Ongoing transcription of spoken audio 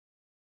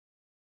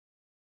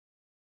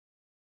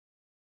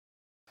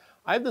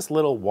I have this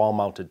little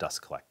wall-mounted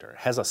dust collector. It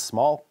has a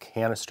small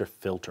canister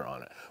filter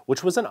on it,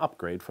 which was an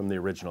upgrade from the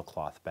original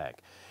cloth bag.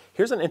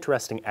 Here's an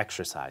interesting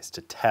exercise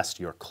to test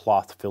your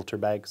cloth filter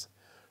bags.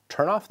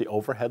 Turn off the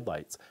overhead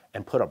lights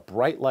and put a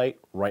bright light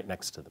right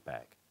next to the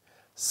bag.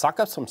 Suck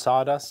up some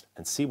sawdust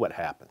and see what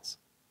happens.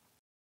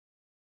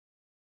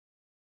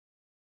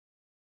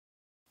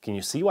 Can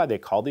you see why they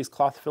call these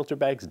cloth filter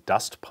bags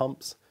dust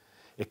pumps?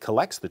 It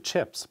collects the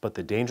chips, but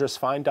the dangerous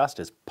fine dust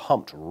is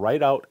pumped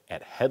right out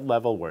at head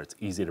level where it's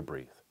easy to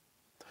breathe.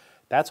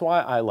 That's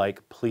why I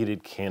like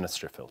pleated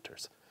canister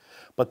filters.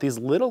 But these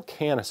little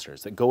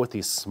canisters that go with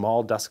these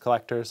small dust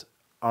collectors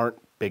aren't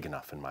big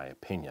enough in my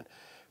opinion,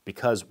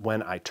 because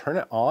when I turn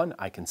it on,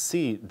 I can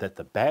see that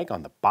the bag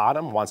on the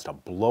bottom wants to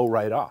blow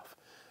right off.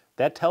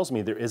 That tells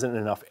me there isn't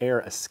enough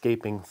air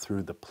escaping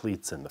through the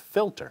pleats in the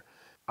filter.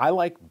 I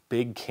like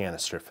big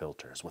canister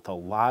filters with a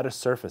lot of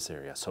surface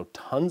area so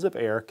tons of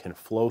air can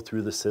flow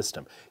through the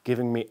system,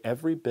 giving me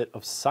every bit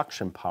of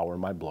suction power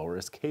my blower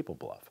is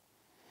capable of.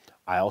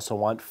 I also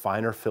want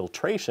finer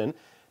filtration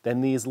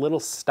than these little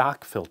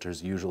stock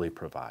filters usually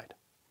provide.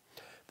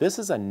 This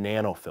is a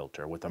nano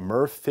filter with a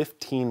MERV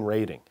 15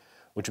 rating,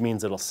 which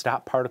means it'll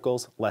stop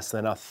particles less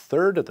than a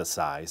third of the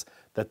size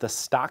that the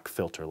stock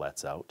filter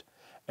lets out,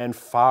 and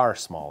far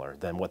smaller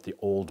than what the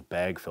old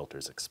bag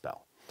filters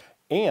expel.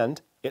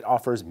 And it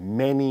offers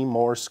many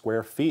more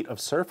square feet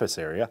of surface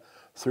area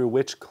through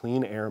which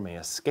clean air may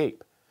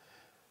escape.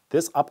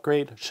 This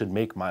upgrade should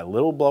make my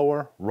little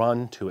blower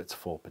run to its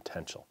full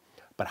potential.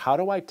 But how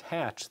do I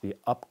attach the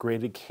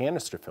upgraded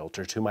canister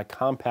filter to my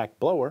compact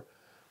blower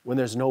when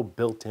there's no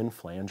built-in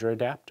flange or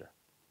adapter?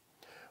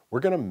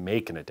 We're going to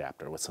make an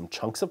adapter with some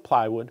chunks of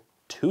plywood,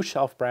 2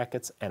 shelf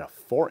brackets, and a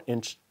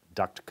 4-inch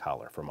duct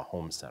collar from a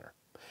home center.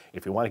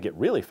 If you want to get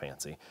really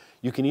fancy,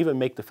 you can even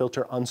make the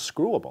filter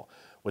unscrewable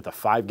with a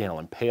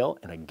 5-gallon pail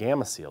and a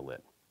Gamma Seal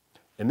lid.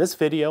 In this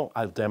video,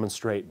 I'll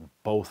demonstrate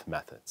both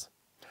methods.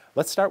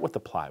 Let's start with the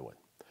plywood.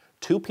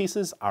 2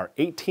 pieces are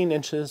 18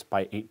 inches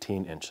by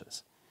 18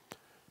 inches.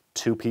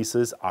 2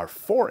 pieces are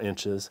 4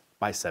 inches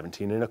by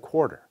 17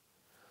 1/4.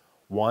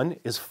 One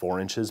is 4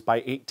 inches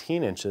by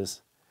 18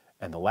 inches,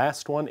 and the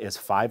last one is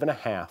 5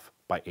 1/2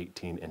 by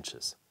 18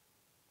 inches.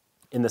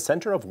 In the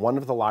center of one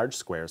of the large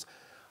squares,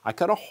 I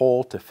cut a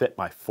hole to fit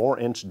my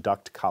 4-inch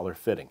duct collar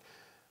fitting,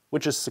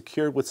 which is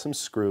secured with some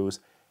screws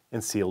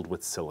and sealed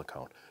with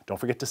silicone. Don't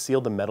forget to seal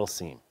the metal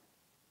seam.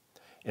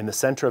 In the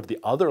center of the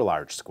other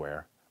large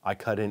square, I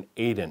cut an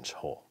 8-inch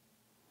hole.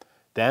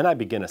 Then I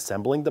begin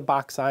assembling the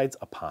box sides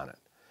upon it.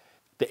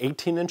 The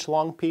 18-inch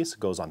long piece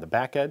goes on the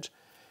back edge,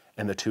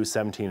 and the 2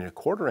 17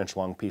 1/4-inch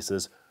long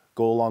pieces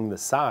go along the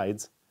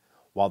sides,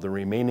 while the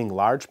remaining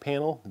large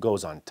panel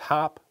goes on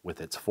top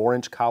with its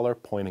 4-inch collar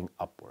pointing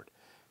upward.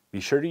 Be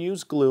sure to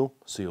use glue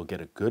so you'll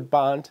get a good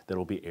bond that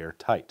will be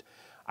airtight.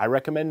 I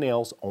recommend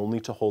nails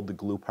only to hold the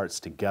glue parts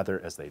together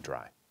as they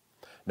dry.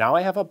 Now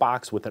I have a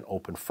box with an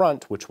open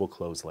front, which we'll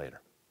close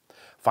later.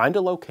 Find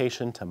a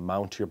location to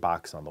mount your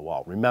box on the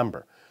wall.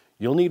 Remember,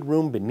 you'll need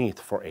room beneath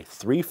for a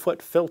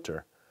 3-foot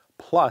filter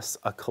plus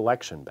a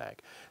collection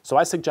bag. So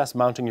I suggest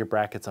mounting your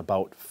brackets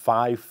about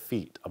 5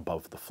 feet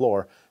above the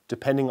floor,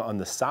 depending on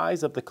the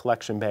size of the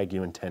collection bag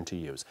you intend to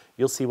use.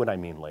 You'll see what I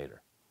mean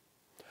later.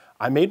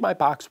 I made my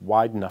box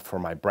wide enough for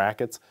my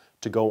brackets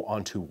to go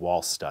onto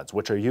wall studs,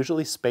 which are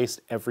usually spaced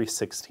every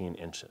 16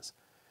 inches.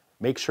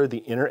 Make sure the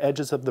inner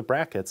edges of the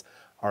brackets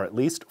are at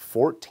least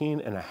 14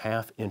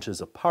 1/2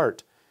 inches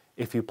apart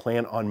if you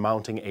plan on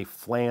mounting a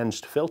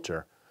flanged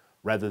filter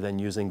rather than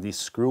using the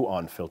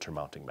screw-on filter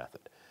mounting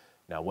method.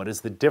 Now, what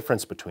is the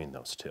difference between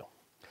those two?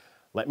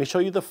 Let me show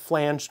you the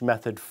flanged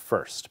method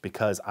first,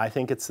 because I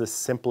think it's the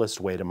simplest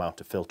way to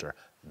mount a filter.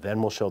 Then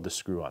we'll show the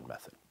screw-on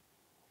method.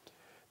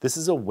 This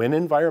is a Win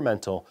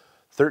Environmental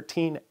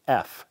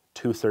 13F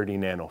 230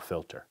 nano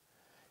filter.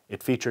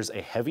 It features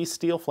a heavy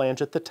steel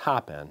flange at the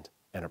top end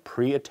and a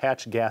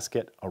pre-attached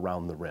gasket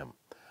around the rim.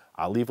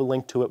 I'll leave a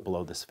link to it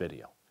below this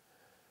video.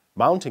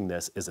 Mounting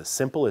this is as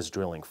simple as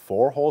drilling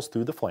 4 holes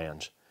through the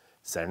flange,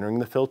 centering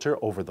the filter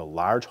over the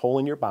large hole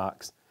in your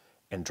box,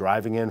 and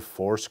driving in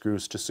 4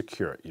 screws to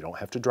secure it. You don't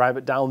have to drive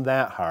it down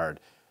that hard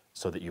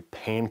so that you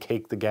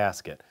pancake the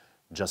gasket.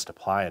 Just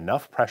apply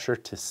enough pressure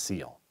to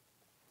seal.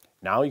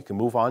 Now you can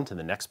move on to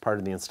the next part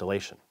of the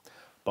installation.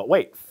 But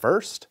wait,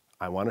 first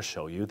I want to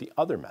show you the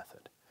other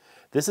method.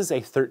 This is a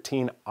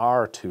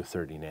 13R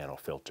 230 nano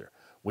filter,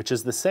 which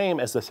is the same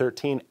as the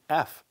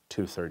 13F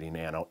 230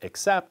 nano,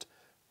 except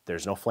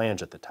there's no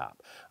flange at the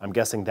top. I'm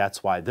guessing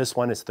that's why this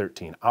one is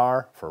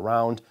 13R for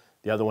round,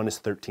 the other one is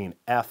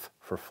 13F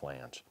for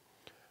flange.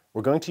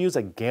 We're going to use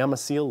a Gamma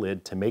Seal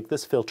lid to make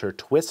this filter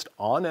twist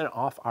on and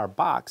off our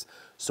box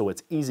so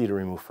it's easy to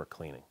remove for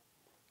cleaning.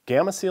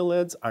 Gamma Seal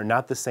lids are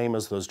not the same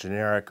as those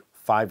generic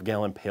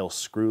 5-gallon pail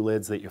screw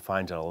lids that you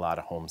find at a lot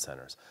of home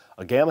centers.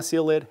 A Gamma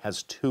Seal lid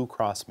has 2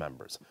 cross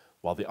members,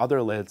 while the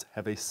other lids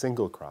have a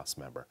single cross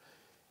member.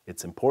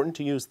 It's important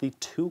to use the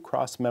 2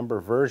 cross member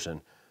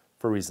version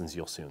for reasons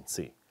you'll soon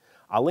see.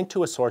 I'll link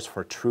to a source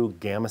for true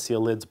Gamma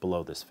Seal lids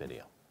below this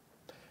video.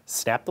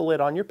 Snap the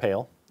lid on your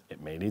pail.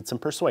 It may need some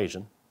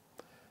persuasion.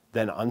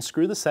 Then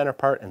unscrew the center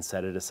part and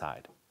set it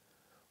aside.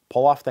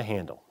 Pull off the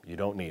handle, you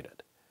don't need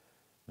it.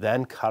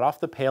 Then cut off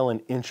the pail an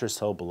inch or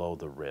so below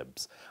the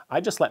ribs.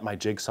 I just let my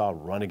jigsaw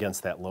run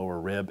against that lower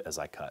rib as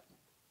I cut.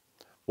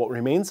 What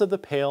remains of the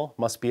pail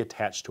must be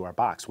attached to our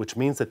box, which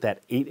means that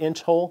that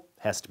 8-inch hole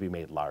has to be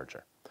made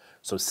larger.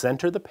 So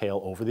center the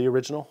pail over the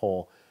original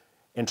hole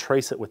and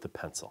trace it with the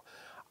pencil.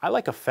 I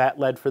like a fat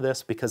lead for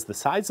this because the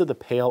sides of the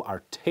pail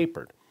are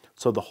tapered,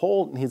 so the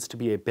hole needs to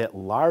be a bit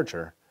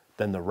larger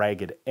than the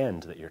ragged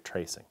end that you're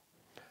tracing.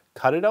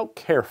 Cut it out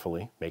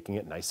carefully, making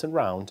it nice and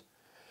round,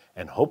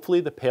 and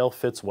hopefully the pail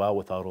fits well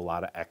without a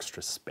lot of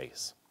extra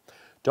space.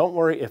 Don't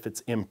worry if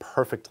it's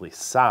imperfectly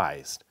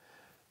sized.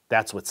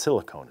 That's what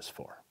silicone is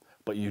for.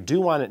 But you do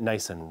want it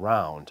nice and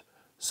round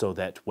so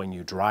that when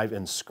you drive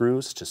in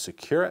screws to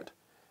secure it,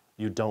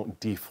 you don't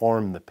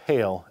deform the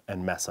pail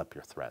and mess up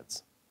your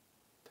threads.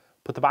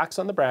 Put the box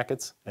on the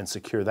brackets and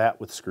secure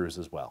that with screws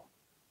as well.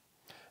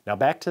 Now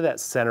back to that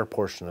center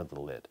portion of the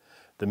lid.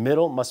 The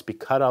middle must be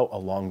cut out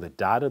along the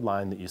dotted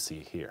line that you see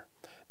here.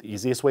 The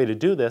easiest way to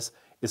do this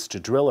is to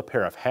drill a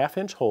pair of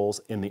 1/2-inch holes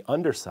in the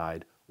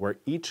underside where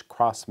each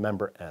cross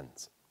member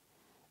ends.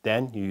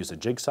 Then you use a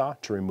jigsaw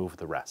to remove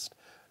the rest.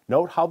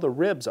 Note how the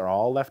ribs are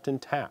all left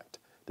intact.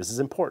 This is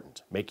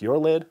important. Make your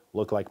lid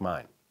look like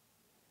mine.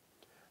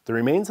 The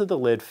remains of the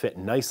lid fit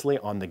nicely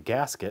on the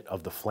gasket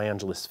of the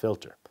flangeless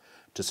filter.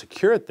 To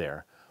secure it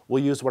there,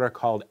 we'll use what are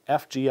called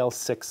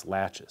FGL6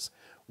 latches.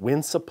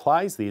 Win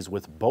supplies these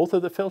with both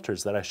of the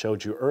filters that I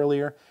showed you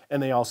earlier,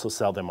 and they also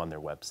sell them on their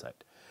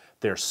website.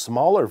 They're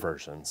smaller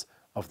versions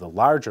of the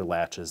larger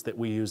latches that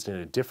we used in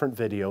a different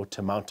video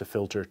to mount a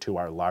filter to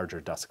our larger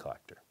dust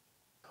collector.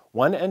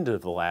 One end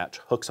of the latch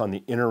hooks on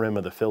the inner rim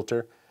of the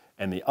filter,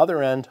 and the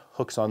other end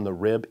hooks on the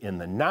rib in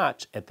the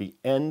notch at the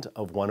end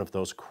of one of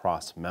those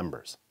cross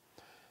members.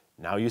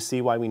 Now you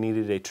see why we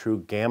needed a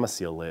true Gamma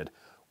Seal lid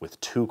with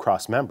 2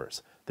 cross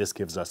members. This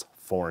gives us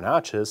 4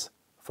 notches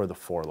for the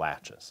 4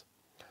 latches.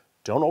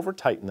 Don't over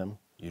tighten them.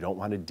 You don't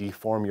want to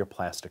deform your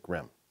plastic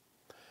rim.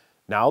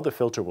 Now the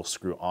filter will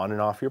screw on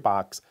and off your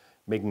box,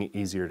 making it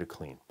easier to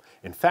clean.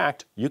 In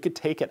fact, you could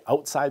take it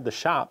outside the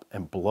shop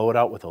and blow it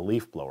out with a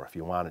leaf blower if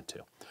you wanted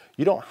to.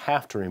 You don't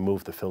have to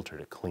remove the filter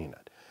to clean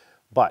it.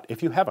 But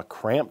if you have a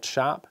cramped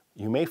shop,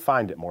 you may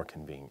find it more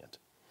convenient.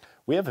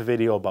 We have a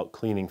video about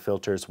cleaning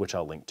filters, which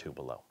I'll link to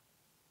below.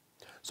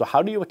 So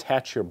how do you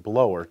attach your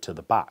blower to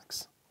the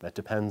box? That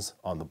depends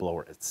on the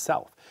blower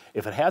itself.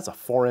 If it has a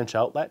 4-inch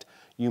outlet,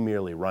 you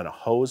merely run a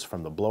hose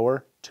from the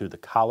blower to the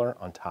collar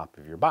on top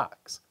of your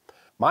box.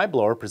 My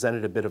blower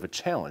presented a bit of a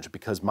challenge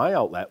because my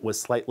outlet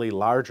was slightly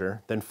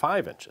larger than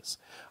 5 inches.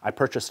 I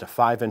purchased a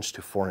 5-inch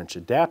to 4-inch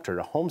adapter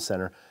at a home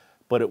center,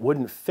 but it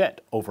wouldn't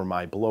fit over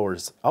my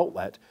blower's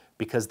outlet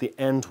because the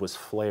end was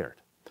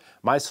flared.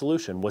 My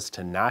solution was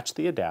to notch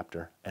the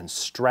adapter and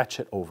stretch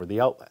it over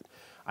the outlet.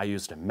 I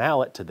used a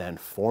mallet to then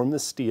form the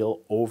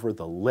steel over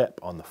the lip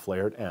on the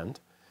flared end.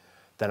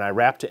 Then I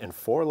wrapped it in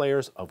 4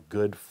 layers of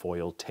good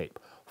foil tape.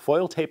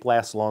 Foil tape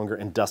lasts longer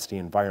in dusty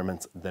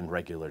environments than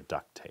regular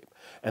duct tape,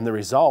 and the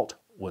result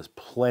was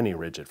plenty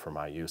rigid for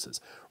my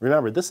uses.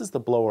 Remember, this is the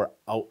blower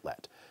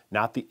outlet,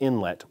 not the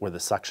inlet where the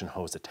suction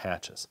hose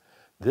attaches.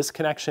 This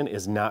connection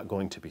is not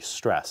going to be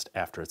stressed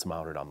after it's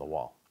mounted on the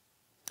wall.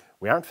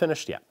 We aren't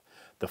finished yet.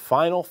 The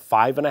final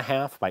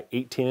 5.5 by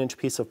 18-inch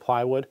piece of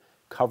plywood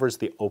covers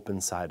the open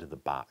side of the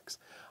box.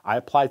 I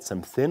applied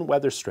some thin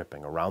weather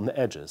stripping around the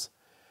edges,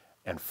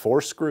 and 4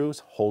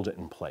 screws hold it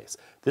in place.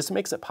 This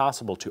makes it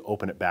possible to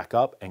open it back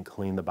up and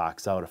clean the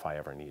box out if I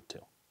ever need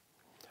to.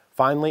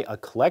 Finally, a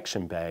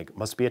collection bag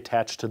must be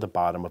attached to the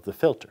bottom of the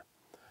filter.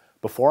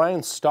 Before I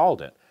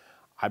installed it,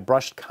 I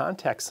brushed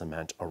contact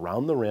cement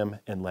around the rim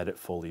and let it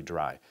fully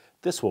dry.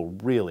 This will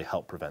really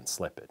help prevent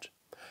slippage.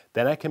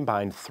 Then I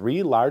combined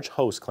 3 large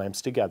hose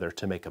clamps together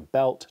to make a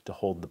belt to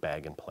hold the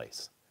bag in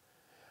place.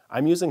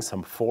 I'm using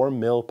some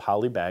 4mm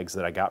poly bags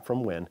that I got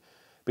from Win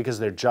because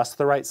they're just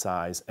the right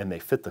size and they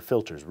fit the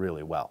filters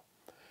really well.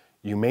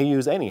 You may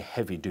use any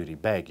heavy-duty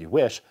bag you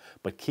wish,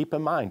 but keep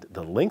in mind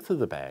the length of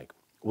the bag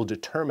will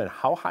determine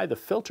how high the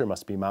filter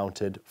must be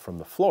mounted from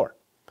the floor.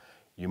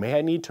 You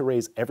may need to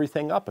raise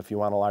everything up if you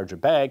want a larger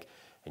bag,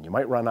 and you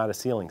might run out of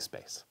ceiling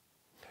space.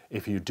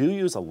 If you do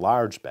use a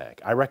large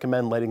bag, I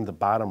recommend letting the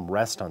bottom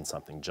rest on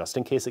something just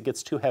in case it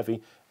gets too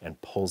heavy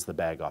and pulls the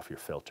bag off your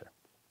filter.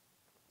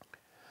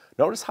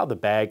 Notice how the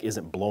bag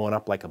isn't blowing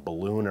up like a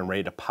balloon and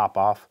ready to pop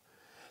off?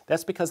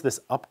 That's because this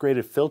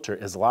upgraded filter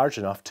is large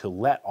enough to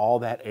let all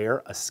that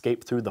air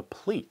escape through the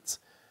pleats,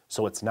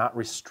 so it's not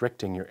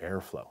restricting your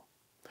airflow.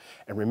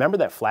 And remember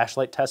that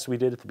flashlight test we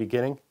did at the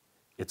beginning?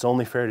 It's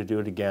only fair to do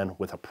it again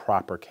with a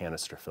proper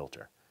canister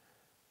filter.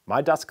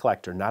 My dust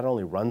collector not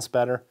only runs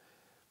better,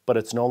 but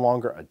it's no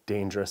longer a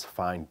dangerous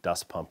fine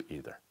dust pump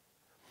either.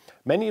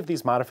 Many of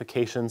these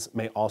modifications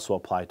may also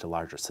apply to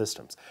larger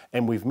systems,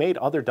 and we've made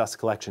other dust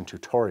collection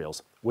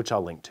tutorials, which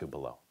I'll link to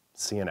below.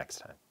 See you next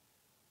time.